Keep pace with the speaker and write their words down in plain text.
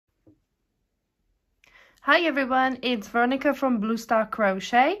Hi everyone, it's Veronica from Blue Star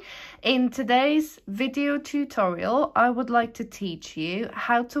Crochet. In today's video tutorial, I would like to teach you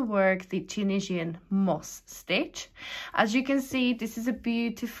how to work the Tunisian moss stitch. As you can see, this is a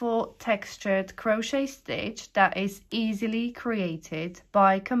beautiful textured crochet stitch that is easily created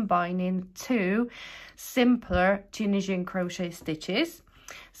by combining two simpler Tunisian crochet stitches.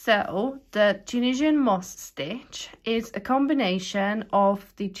 So the Tunisian moss stitch is a combination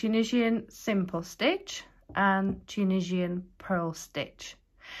of the Tunisian simple stitch and Tunisian purl stitch.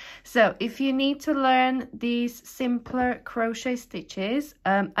 So if you need to learn these simpler crochet stitches,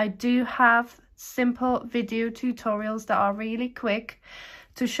 I do have simple video tutorials that are really quick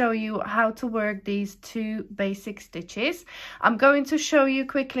to show you how to work these two basic stitches. I'm going to show you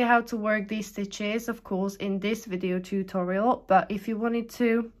quickly how to work these stitches, of course, in this video tutorial, but if you wanted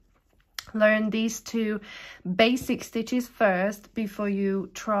to learn these two basic stitches first before you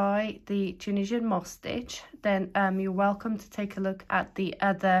try the Tunisian moss stitch, then you're welcome to take a look at the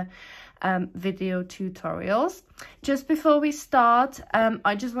other video tutorials. Just before we start,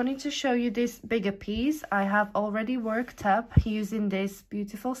 I just wanted to show you this bigger piece I have already worked up using this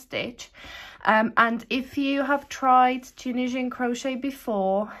beautiful stitch. And if you have tried Tunisian crochet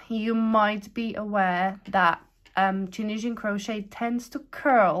before, you might be aware that Tunisian crochet tends to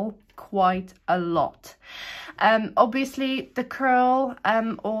curl quite a lot. Obviously the curl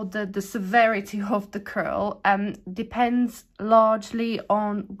or the severity of the curl depends largely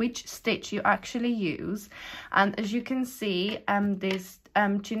on which stitch you actually use. And as you can see, this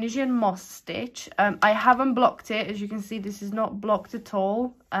Tunisian moss stitch, I haven't blocked it. As you can see, this is not blocked at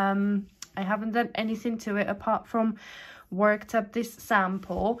all. I haven't done anything to it apart from worked up this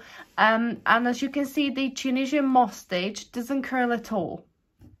sample, and as you can see, the Tunisian moss stitch doesn't curl at all.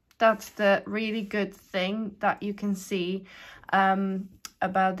 That's the really good thing that you can see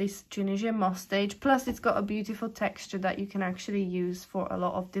about this Tunisian moss stitch. Plus it's got a beautiful texture that you can actually use for a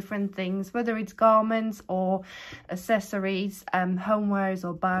lot of different things, whether it's garments or accessories, homewares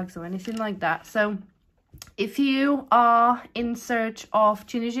or bags or anything like that. So if you are in search of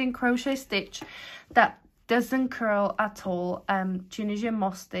Tunisian crochet stitch that doesn't curl at all, Tunisian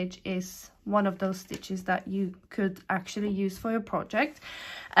moss stitch is one of those stitches that you could actually use for your project.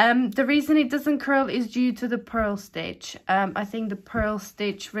 The reason it doesn't curl is due to the purl stitch. I think the purl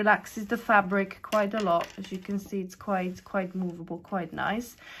stitch relaxes the fabric quite a lot. As you can see, it's quite movable, quite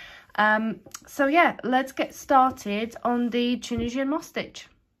nice. So yeah, let's get started on the Tunisian moss stitch.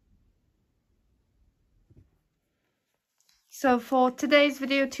 So for today's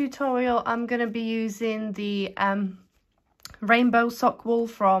video tutorial, I'm going to be using the rainbow sock wool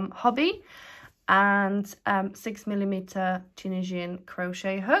from Hobby and 6mm Tunisian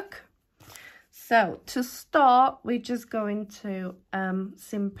crochet hook. So to start, we're just going to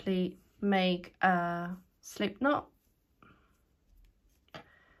simply make a slip knot,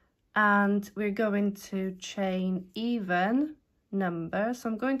 and we're going to chain even number. So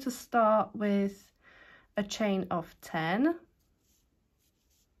I'm going to start with a chain of 10.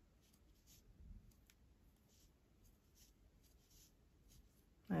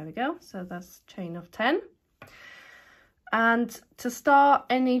 There we go, so that's chain of 10. And to start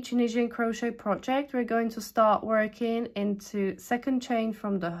any Tunisian crochet project, we're going to start working into second chain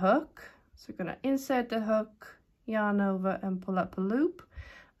from the hook. So we're going to insert the hook, yarn over and pull up a loop,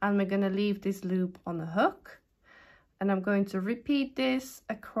 and we're going to leave this loop on the hook. And I'm going to repeat this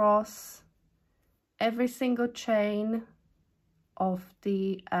across every single chain of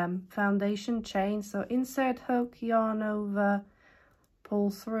the foundation chain. So insert hook, yarn over, pull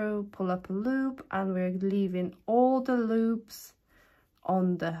through, pull up a loop, and we're leaving all the loops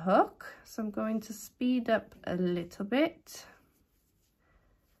on the hook. So I'm going to speed up a little bit,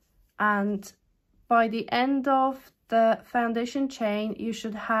 and by the end of the foundation chain you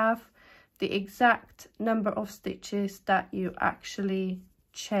should have the exact number of stitches that you actually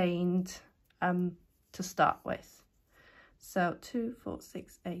chained to start with. So 2, 4,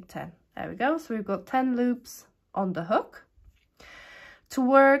 6, 8, 10. There we go. So we've got 10 loops on the hook. To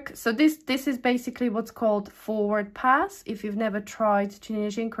work, so this is basically what's called forward pass. If you've never tried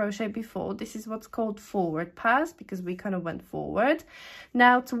Tunisian crochet before, this is what's called forward pass, because we kind of went forward.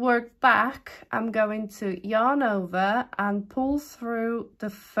 Now to work back, I'm going to yarn over and pull through the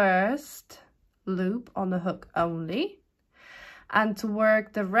first loop on the hook only. And to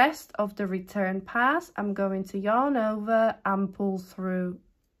work the rest of the return pass, I'm going to yarn over and pull through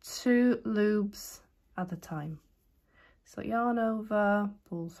 2 loops at a time. So yarn over,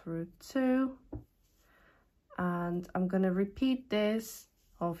 pull through 2, and I'm going to repeat this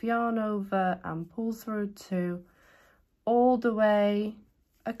of yarn over and pull through 2 all the way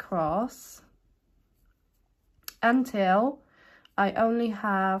across until I only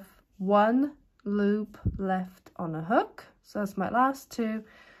have one loop left on a hook. So that's my last two,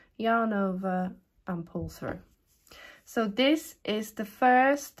 yarn over and pull through. So this is the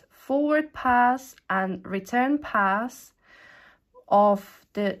first forward pass and return pass of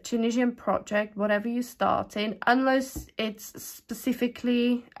the Tunisian project, whatever you start in, unless it's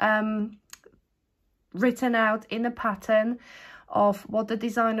specifically written out in a pattern of what the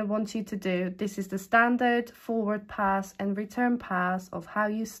designer wants you to do. This is the standard forward pass and return pass of how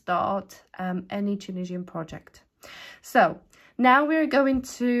you start any Tunisian project. So now we're going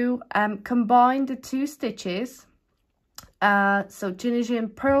to combine the two stitches, so Tunisian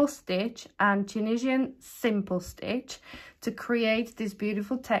purl stitch and Tunisian simple stitch, to create this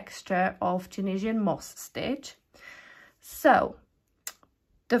beautiful texture of Tunisian moss stitch. So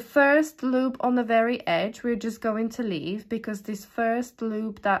the first loop on the very edge we're just going to leave, because this first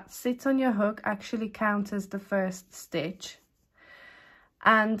loop that sits on your hook actually counts as the first stitch.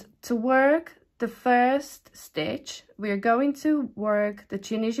 And to work the first stitch, we're going to work the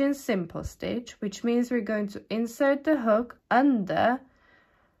Tunisian simple stitch, which means we're going to insert the hook under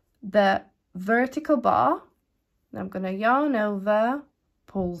the vertical bar. I'm going to yarn over,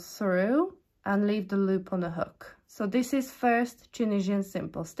 pull through and leave the loop on the hook. So this is first Tunisian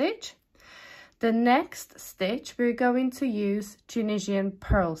simple stitch. The next stitch we're going to use Tunisian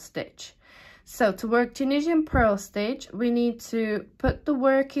purl stitch. So to work Tunisian purl stitch, we need to put the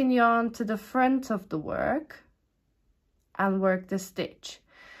working yarn to the front of the work and work the stitch.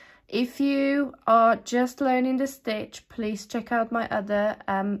 If you are just learning the stitch, please check out my other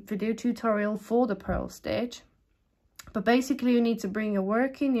video tutorial for the purl stitch. But basically you need to bring your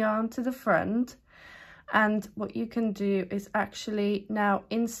working yarn to the front, and what you can do is actually now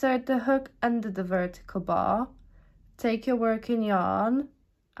insert the hook under the vertical bar, take your working yarn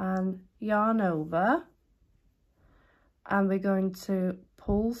and yarn over, and we're going to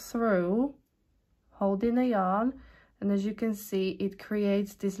pull through holding the yarn, and as you can see it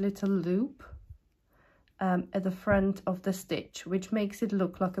creates this little loop at the front of the stitch, which makes it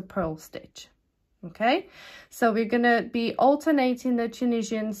look like a purl stitch. Okay, so we're going to be alternating the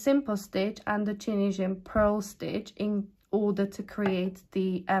Tunisian simple stitch and the Tunisian purl stitch in order to create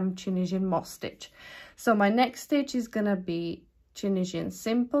the Tunisian moss stitch. So my next stitch is going to be Tunisian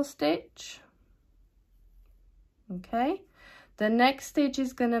simple stitch. Okay, the next stitch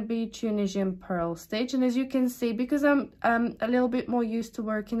is going to be Tunisian purl stitch, and as you can see, because I'm a little bit more used to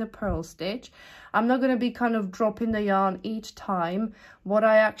working the purl stitch, I'm not going to be kind of dropping the yarn each time. What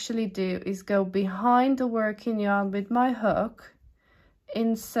I actually do is go behind the working yarn with my hook,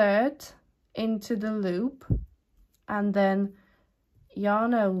 insert into the loop, and then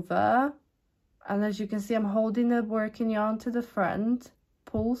yarn over, and as you can see I'm holding the working yarn to the front,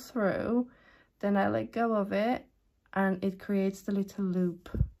 pull through, then I let go of it and it creates the little loop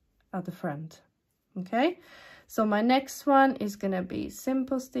at the front. Okay, so my next one is going to be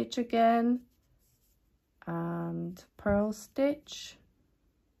simple stitch again and purl stitch,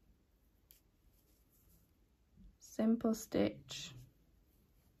 simple stitch,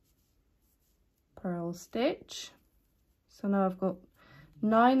 purl stitch. So now I've got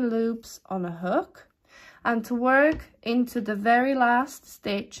 9 loops on a hook, and to work into the very last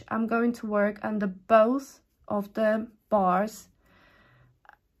stitch I'm going to work under both of the bars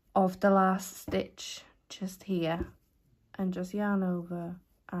of the last stitch, just here, and just yarn over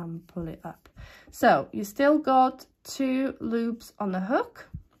and pull it up. So you still got 2 loops on the hook,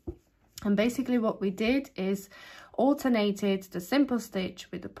 and basically what we did is alternated the simple stitch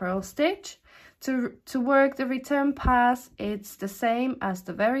with the purl stitch. To work the return pass, it's the same as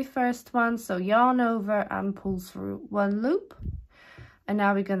the very first one, so yarn over and pull through 1 loop, and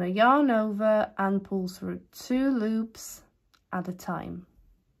now we're going to yarn over and pull through 2 loops at a time,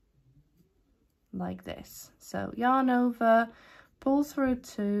 like this. So yarn over, pull through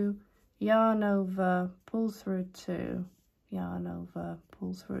 2, yarn over, pull through 2, yarn over,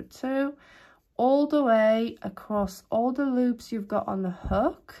 pull through 2, all the way across all the loops you've got on the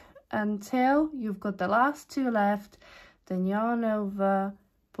hook until you've got the last 2 left, then yarn over,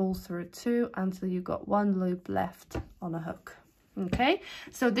 pull through 2 until you've got 1 loop left on a hook. Okay,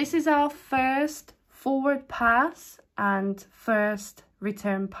 so this is our first forward pass and first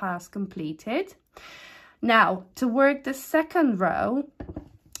return pass completed. Now to work the second row,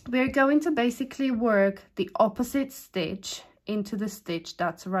 we're going to basically work the opposite stitch into the stitch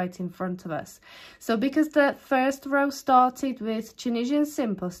that's right in front of us. So because the first row started with Tunisian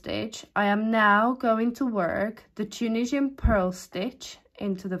simple stitch, I am now going to work the Tunisian purl stitch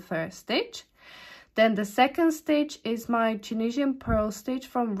into the first stitch. Then the second stitch is my Tunisian purl stitch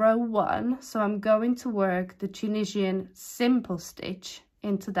from row 1. So I'm going to work the Tunisian simple stitch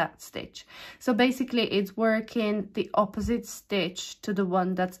into that stitch. So basically it's working the opposite stitch to the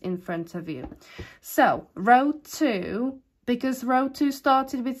one that's in front of you. So row 2, because row 2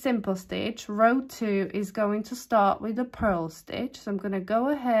 started with simple stitch, row 2 is going to start with a purl stitch. So I'm going to go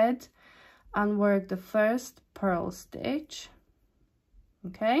ahead and work the first purl stitch.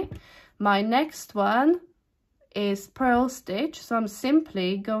 Okay, my next one is purl stitch, so I'm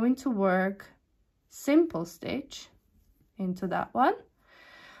simply going to work simple stitch into that one.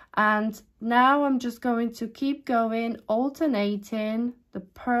 And now I'm just going to keep going, alternating the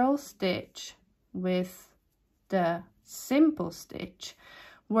purl stitch with the simple stitch,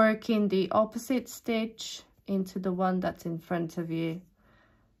 working the opposite stitch into the one that's in front of you.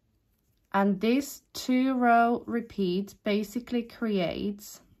 And this 2-row repeat basically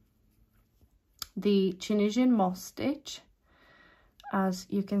creates the Tunisian moss stitch, as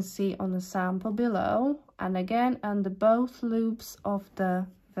you can see on the sample below, and again under both loops of the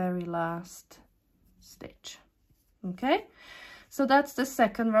very last stitch. Okay, so that's the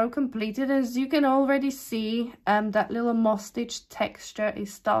second row completed. As you can already see, that little moss stitch texture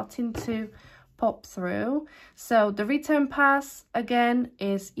is starting to pop through. So the return pass again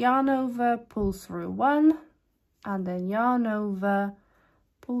is yarn over, pull through 1, and then yarn over,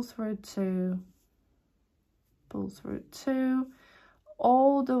 pull through 2, pull through 2,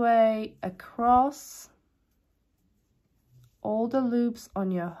 all the way across all the loops on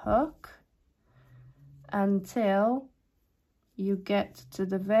your hook until you get to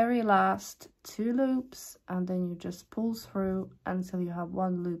the very last 2 loops, and then you just pull through until you have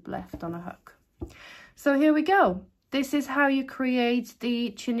 1 loop left on a hook. So here we go. This is how you create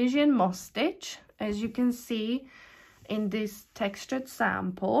the Tunisian moss stitch, as you can see in this textured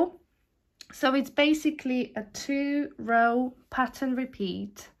sample. So it's basically a 2-row pattern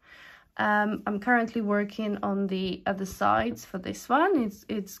repeat. I'm currently working on the other sides for this one.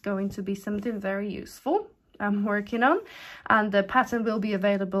 It's going to be something very useful I'm working on, and the pattern will be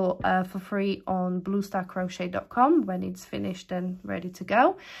available for free on bluestarcrochet.com when it's finished and ready to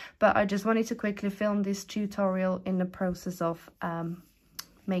go. But I just wanted to quickly film this tutorial in the process of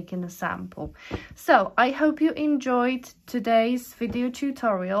making a sample. So I hope you enjoyed today's video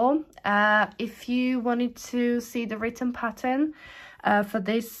tutorial. If you wanted to see the written pattern for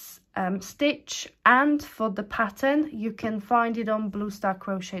this stitch and for the pattern, you can find it on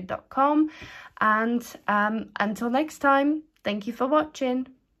bluestarcrochet.com. And until next time, thank you for watching.